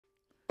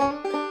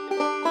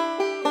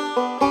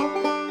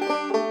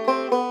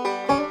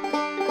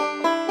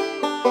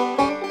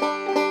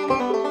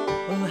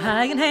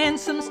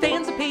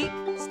stands a peak,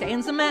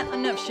 stands the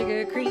mountain of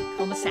Sugar Creek,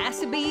 home of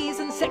sassy bees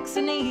and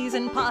sexy knees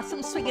and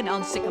possums swinging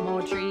on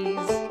sycamore trees.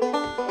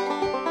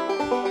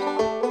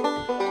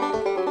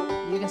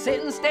 You can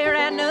sit and stare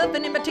at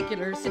nothing in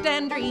particular, sit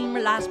and dream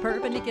where life's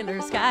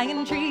perpendicular, sky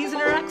and trees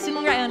and rocks and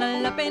ground,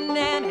 all up and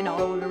down and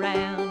all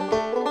around.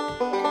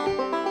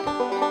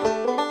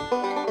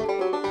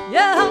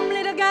 Yeah, home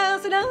little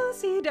gals and don't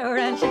see door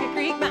around Sugar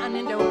Creek Mountain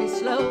and don't be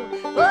slow.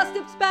 4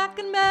 steps back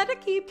and better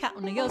keep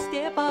counting, you'll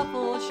step off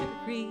old Sugar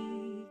Creek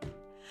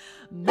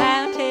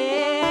Mountain.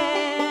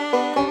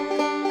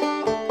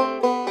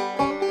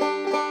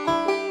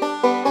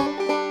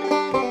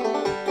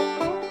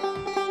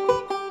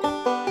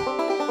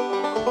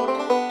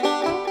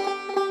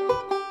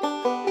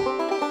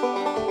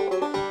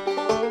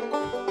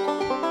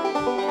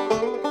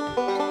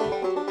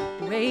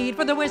 Wait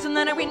for the wisdom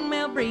that a wind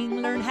will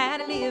bring, learn how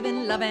to live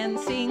and love and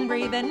sing,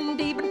 breathe in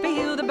deep and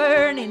feel the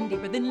burning,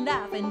 deeper than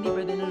life and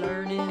deeper than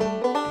learning.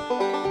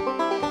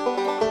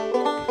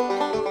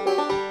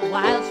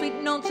 Wild sweet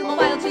notes from a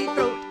wild sweet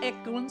throat,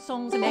 echoing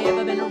songs that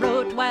never been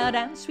wrote, wild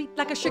and sweet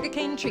like a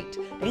sugarcane treat,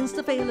 dance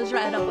the fellas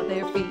right off of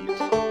their feet.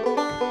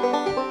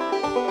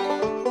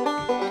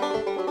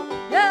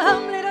 Yeah,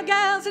 home little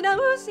gals and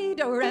see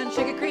door around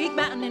Sugar Creek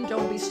Mountain and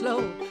don't be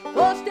slow.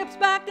 4 steps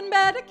back and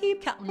better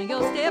keep counting,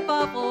 you'll step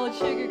off old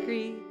Sugar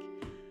Creek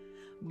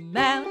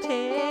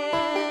Mountain.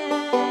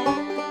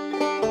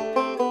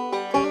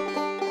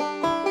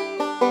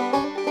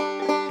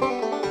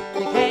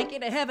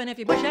 To heaven if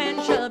you push and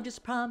shove,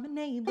 just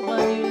promenade the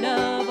one you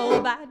love.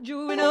 Oh, by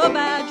Jove and oh,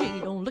 by G,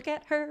 don't look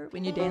at her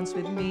when you dance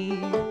with me.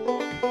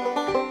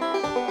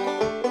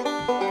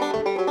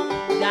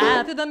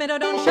 Dive through the middle,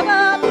 don't shove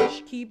a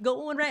push, keep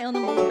going round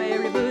the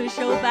mulberry bush.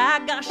 Oh,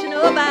 by gosh and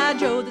oh, by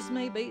Joe, this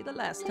may be the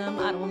last time,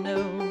 I don't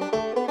know.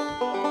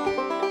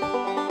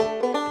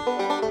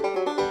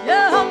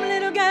 Yeah, home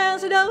little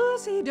gals,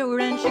 see door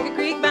around Sugar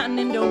Creek Mountain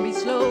and don't be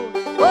slow.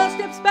 4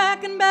 steps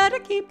back and better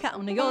keep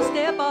counting, you'll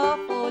step off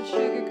old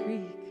Sugar Creek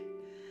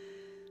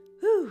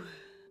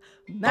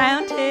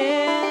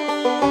Mountain.